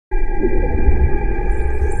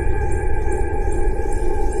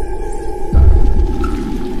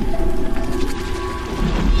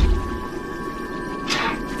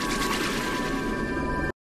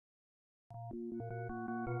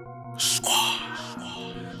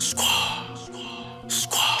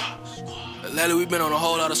Lately we been on a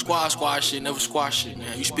whole lot of squad shit, never squad shit,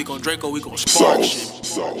 man. You speak on Draco, we gon' spark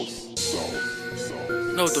shit.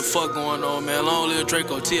 Know what the fuck going on, man. Long live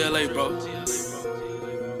Draco, TLA, bro.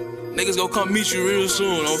 Niggas gon' come meet you real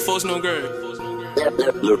soon, on Folks No Grave.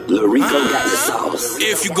 Rico got the sauce.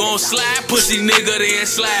 If you gon' slide, pussy nigga, then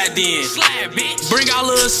slide in. Slide, bitch. Bring our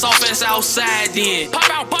little soft ass outside then. Pop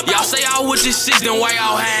out, pop out. Y'all say y'all with this shit, then why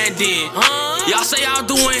y'all hand in? Y'all say y'all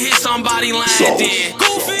doing hit somebody line then.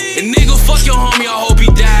 Goofy. And nigga, fuck your homie, I hope he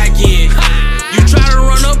die again. You try to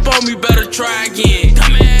run up on me, better try again.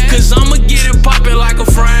 Cause I'ma get it poppin' like a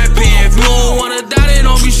frying pan. If you don't wanna die, then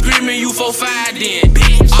don't be screaming, you 4-5 then.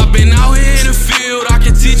 I've been out here in the field, I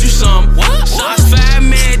can teach you something. Shots 5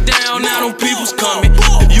 men down, now them people's coming.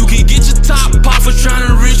 You can get your top pop for trying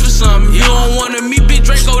to reach for something. You don't wanna meet big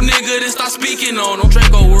Draco nigga, then start speaking on them.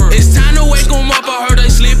 Draco word. It's time to wake them up, I heard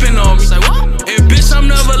they sleeping on me. Say what? And bitch,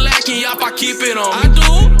 I'm never lacking, y'all, I keep it on me. I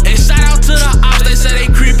do. And shout out to the ops, they say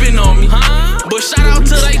they creeping on me. But shout out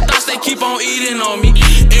to they thoughts, they keep on eating on me.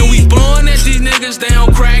 And we blowing at these niggas, they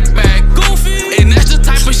don't crack back. Goofy. And that's the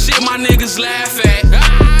type of shit my niggas laugh at.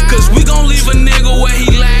 Cause we gon' leave a nigga where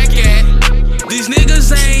he lack at. These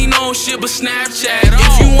niggas ain't on shit but Snapchat.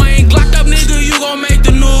 If you ain't glocked up, nigga, you gon' make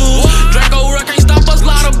the news. Draco Ruck can't stop us,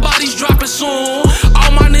 lot of bodies dropping soon.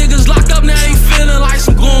 All my niggas locked up, now they feeling like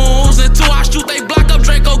some goons. Until I shoot, they block up,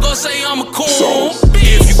 Draco go say I'm a coon.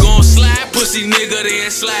 If you gon' slide, pussy nigga,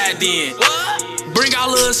 then slide in. Bring our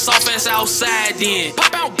little soft ass outside then.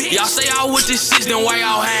 Y'all say y'all with this shit, then why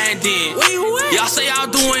y'all hand in? Y'all say y'all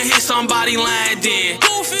doing hit somebody line then.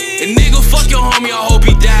 And nigga, fuck your homie, I hope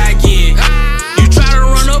he die again. You try to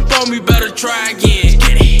run up on me, better try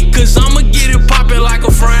again. Cause I'ma get it poppin' like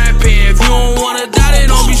a frying pan. If you don't wanna die, then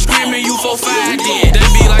don't be screaming, you 4-5 then. They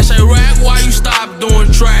be like, Chiraq, why you stop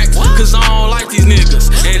doing tracks? Cause I don't like these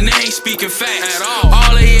niggas, and they ain't speaking facts at all.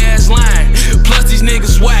 All they ass lying, plus these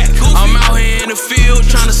niggas whack. I'm out here in the field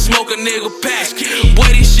tryna smoke a nigga pack.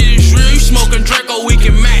 Boy, this shit is real, you smoking Draco, we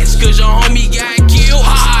can match. Cause your homie got killed,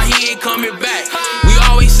 he ain't coming back. We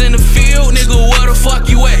always in the field, nigga, where the fuck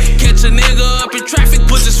you at? Catch a nigga up in traffic,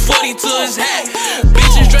 put his 40 to his hat.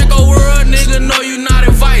 Bitches Draco world, nigga, know you not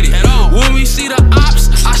invited. When we see the ops,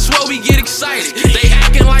 I swear we get excited. They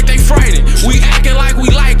acting like they frightened, we acting like we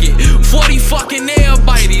like it. 40 fucking nail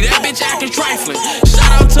bitey, that bitch acting trifling.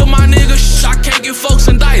 Shout out to my nigga, I can't get folks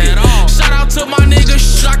indicted. Shout out to my nigga,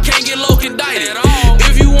 I can't get low indicted.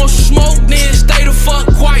 If you want smoke, then stay the fuck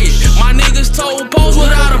quiet. My niggas told pose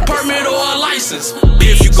without a permit or a license.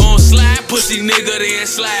 If you gon' slide, pussy nigga, then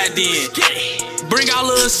slide in. Bring our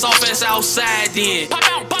little soft ass outside then.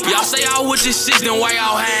 Y'all say y'all with this shit, then why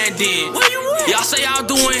y'all hand in? Y'all say y'all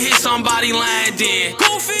doing hit somebody line then.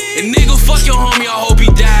 And nigga, fuck your homie, I hope he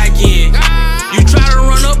die again. You try to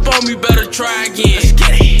run up on me, better try again.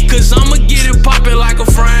 Cause I'ma get it poppin' like a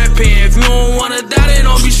frying pan. If you don't wanna die, then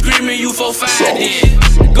don't be screaming, you 4-5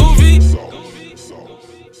 then.